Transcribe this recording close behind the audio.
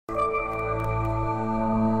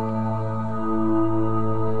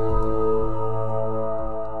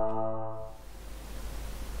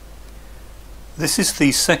This is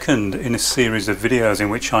the second in a series of videos in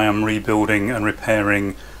which I am rebuilding and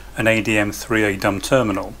repairing an ADM3A dumb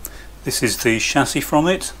terminal. This is the chassis from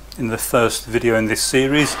it. In the first video in this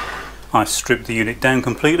series I stripped the unit down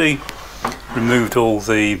completely, removed all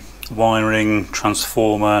the wiring,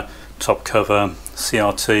 transformer, top cover,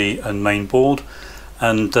 CRT and main board,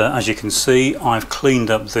 and as you can see I've cleaned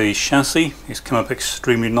up the chassis. It's come up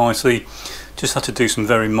extremely nicely. Just had to do some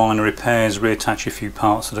very minor repairs, reattach a few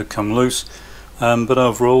parts that had come loose. But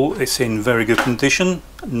overall it's in very good condition,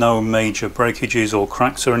 no major breakages or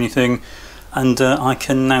cracks or anything, and I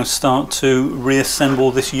can now start to reassemble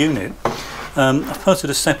this unit. I've posted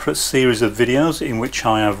a separate series of videos in which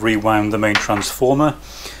I have rewound the main transformer,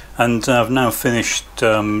 and I've now finished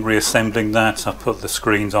reassembling that. I've put the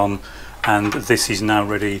screens on and this is now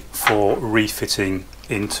ready for refitting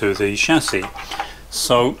into the chassis.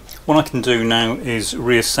 So what I can do now is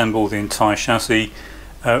reassemble the entire chassis,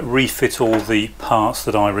 refit all the parts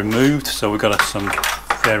that I removed. So we've got some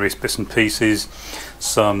various bits and pieces,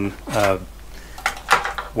 some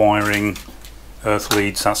wiring, earth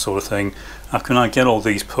leads, that sort of thing. How can I get all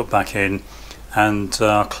these put back in and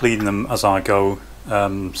clean them as I go?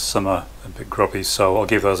 Some are a bit grubby, so I'll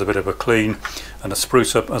give those a bit of a clean and a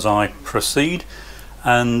spruce up as I proceed.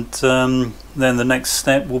 And then the next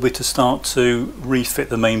step will be to start to refit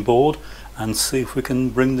the main board and see if we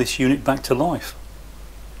can bring this unit back to life.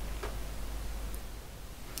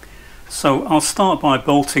 So I'll start by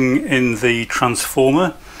bolting in the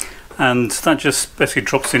transformer, and that just basically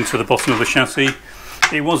drops into the bottom of the chassis.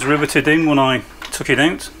 It was riveted in when I took it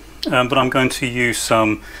out, but I'm going to use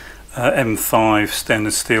some M5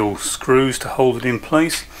 stainless steel screws to hold it in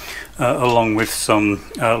place, along with some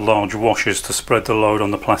large washers to spread the load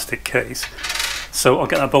on the plastic case. So I'll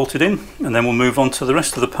get that bolted in and then we'll move on to the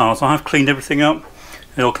rest of the parts. I have cleaned everything up,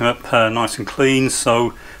 it all came up nice and clean,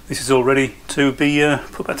 so this is all ready to be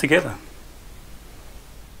put back together.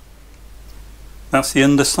 That's the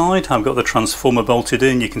underside. I've got the transformer bolted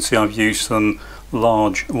in. You can see I've used some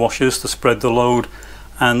large washers to spread the load,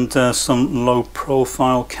 and some low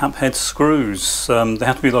profile cap head screws. They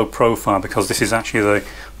have to be low profile because this is actually the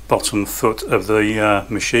bottom foot of the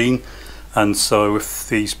machine, and so if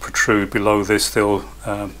these protrude below this they'll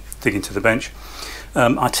dig into the bench.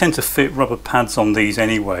 I tend to fit rubber pads on these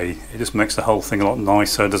anyway. It just makes the whole thing a lot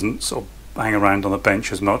nicer. It doesn't sort of hang around on the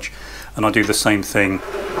bench as much, and I do the same thing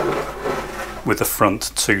with the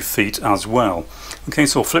front 2 feet as well. Okay,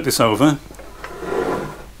 so I'll flip this over.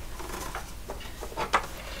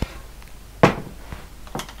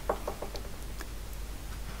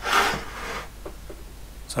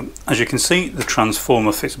 So as you can see, the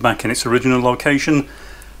transformer fits back in its original location,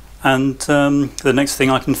 and the next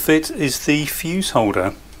thing I can fit is the fuse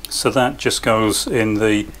holder. So that just goes in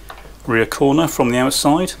the rear corner from the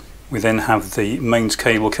outside. We then have the mains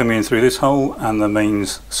cable coming in through this hole, and the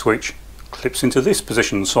mains switch clips into this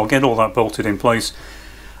position. So I'll get all that bolted in place,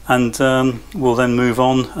 and we'll then move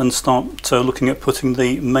on and start looking at putting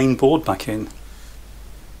the main board back in.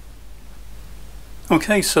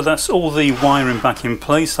 Okay, so that's all the wiring back in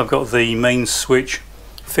place. I've got the main switch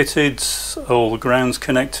fitted, all the grounds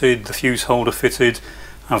connected, the fuse holder fitted.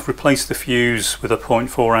 I've replaced the fuse with a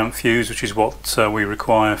 0.4 amp fuse, which is what we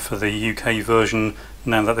require for the UK version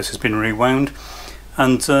now that this has been rewound.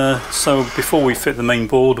 And so before we fit the main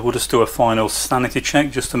board, we'll just do a final sanity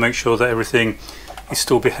check just to make sure that everything is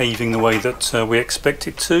still behaving the way that we expect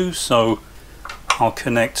it to. So I'll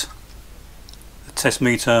connect the test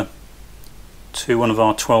meter to one of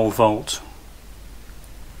our 12 volt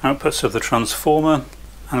outputs of the transformer,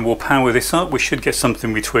 and we'll power this up. We should get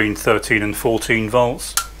something between 13 and 14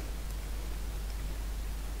 volts.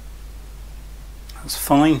 That's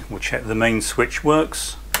fine. We'll check the main switch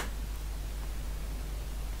works.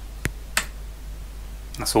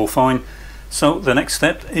 That's all fine. So the next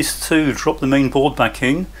step is to drop the main board back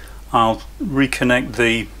in. I'll reconnect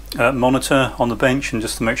the monitor on the bench and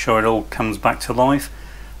just to make sure it all comes back to life,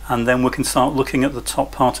 and then we can start looking at the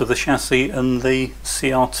top part of the chassis and the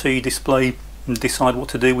CRT display and decide what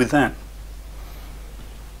to do with that.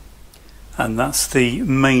 And that's the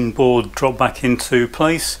main board dropped back into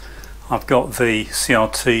place. I've got the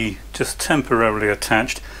CRT just temporarily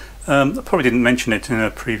attached. I probably didn't mention it in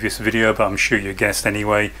a previous video, but I'm sure you guessed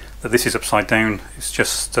anyway that this is upside down. It's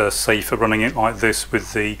just safer running it like this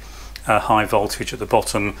with the high voltage at the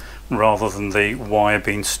bottom rather than the wire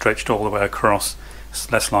being stretched all the way across. It's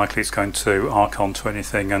less likely it's going to arc onto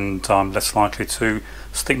anything, and I'm less likely to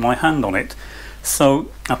stick my hand on it. So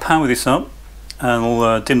I'll power this up, and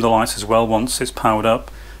I'll dim the lights as well once it's powered up,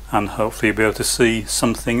 and hopefully you'll be able to see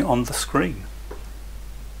something on the screen.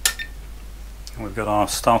 And we've got our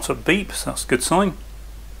startup beep, so that's a good sign.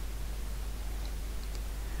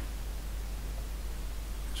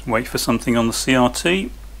 Just wait for something on the CRT.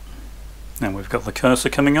 Now we've got the cursor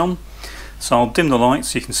coming on. So I'll dim the light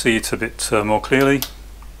so you can see it a bit more clearly.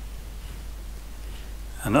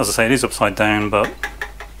 And as I say, it is upside down, but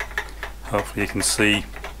hopefully you can see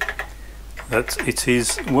that it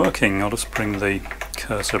is working. I'll just bring the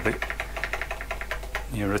cursor a bit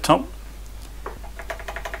nearer the top.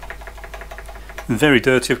 Very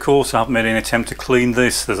dirty, of course. I haven't made any attempt to clean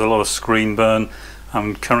this. There's a lot of screen burn.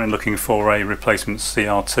 I'm currently looking for a replacement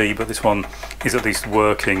CRT, but this one is at least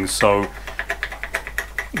working, so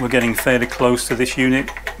we're getting fairly close to this unit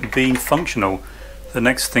being functional. The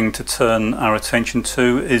next thing to turn our attention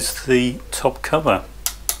to is the top cover,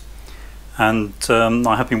 and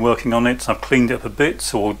I have been working on it. I've cleaned it up a bit,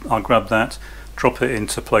 so I'll grab that, drop it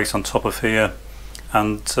into place on top of here,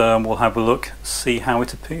 and we'll have a look, see how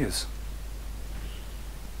it appears.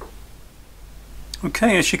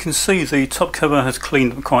 Okay, as you can see, the top cover has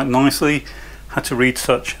cleaned up quite nicely. Had to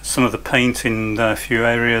retouch some of the paint in a few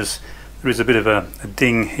areas. There is a bit of a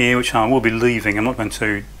ding here, which I will be leaving. I'm not going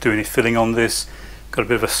to do any filling on this. Got a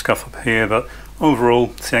bit of a scuff up here, but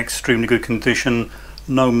overall it's in extremely good condition.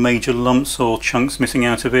 No major lumps or chunks missing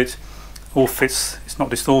out of it. All fits, it's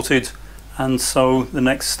not distorted. And so the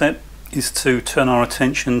next step is to turn our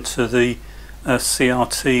attention to the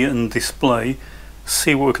CRT and display.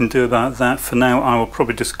 See what we can do about that. For now I will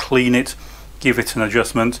probably just clean it, give it an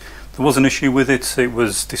adjustment. There was an issue with it. It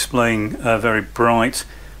was displaying very bright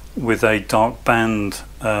with a dark band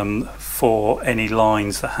for any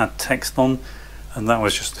lines that had text on, and that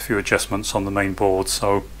was just a few adjustments on the main board,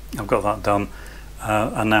 so I've got that done.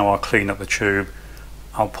 And now I'll clean up the tube.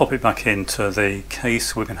 I'll pop it back into the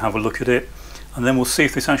case so we can have a look at it, and then we'll see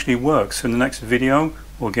if this actually works. In the next video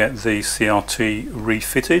we'll get the CRT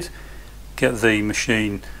refitted, get the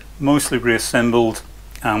machine mostly reassembled,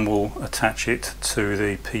 and we'll attach it to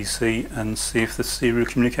the PC and see if the serial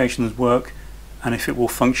communications work and if it will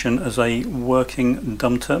function as a working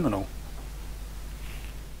dumb terminal.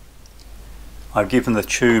 I've given the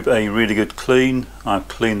tube a really good clean. I've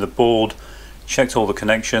cleaned the board, checked all the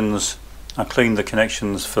connections. I cleaned the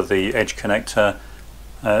connections for the edge connector.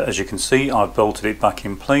 As you can see, I've bolted it back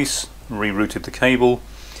in place, rerouted the cable.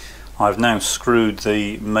 I've now screwed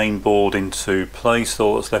the main board into place.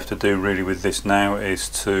 All that's left to do really with this now is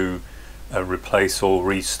to replace or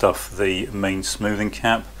restuff the main smoothing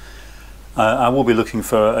cap. I will be looking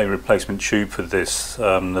for a replacement tube for this.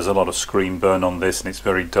 There's a lot of screen burn on this and it's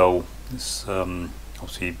very dull. It's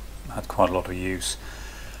obviously had quite a lot of use.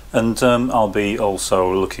 And I'll be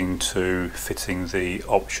also looking to fitting the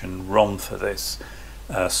option ROM for this,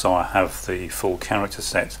 so I have the full character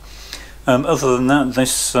set. Other than that,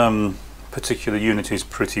 this particular unit is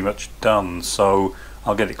pretty much done, so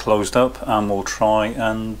I'll get it closed up and we'll try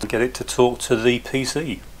and get it to talk to the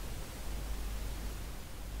PC.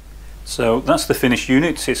 So that's the finished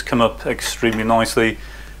unit. It's come up extremely nicely.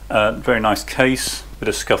 Very nice case. Bit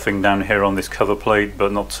of scuffing down here on this cover plate,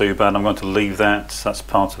 but not too bad. I'm going to leave that. That's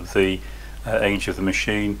part of the age of the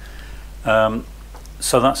machine.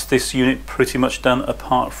 So that's this unit pretty much done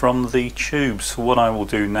apart from the tubes. So what I will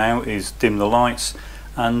do now is dim the lights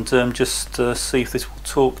and just see if this will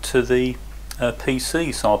talk to the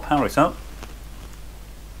PC. So I'll power it up.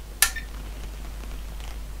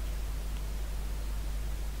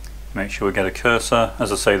 Make sure we get a cursor.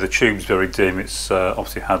 As I say, the tube's very dim. It's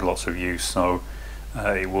obviously had lots of use, so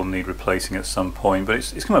it will need replacing at some point, but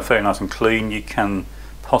it's come up very nice and clean. You can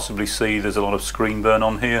possibly see there's a lot of screen burn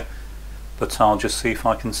on here, but I'll just see if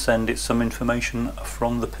I can send it some information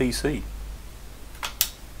from the PC.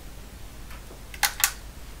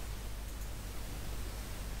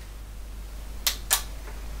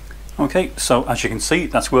 Okay, so as you can see,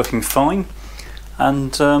 that's working fine,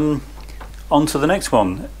 and on to the next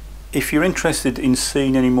one. If you're interested in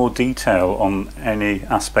seeing any more detail on any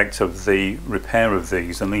aspect of the repair of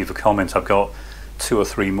these, then leave a comment. I've got 2 or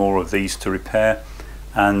 3 more of these to repair,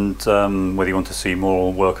 and whether you want to see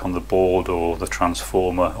more work on the board or the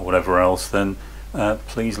transformer or whatever else, then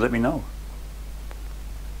please let me know.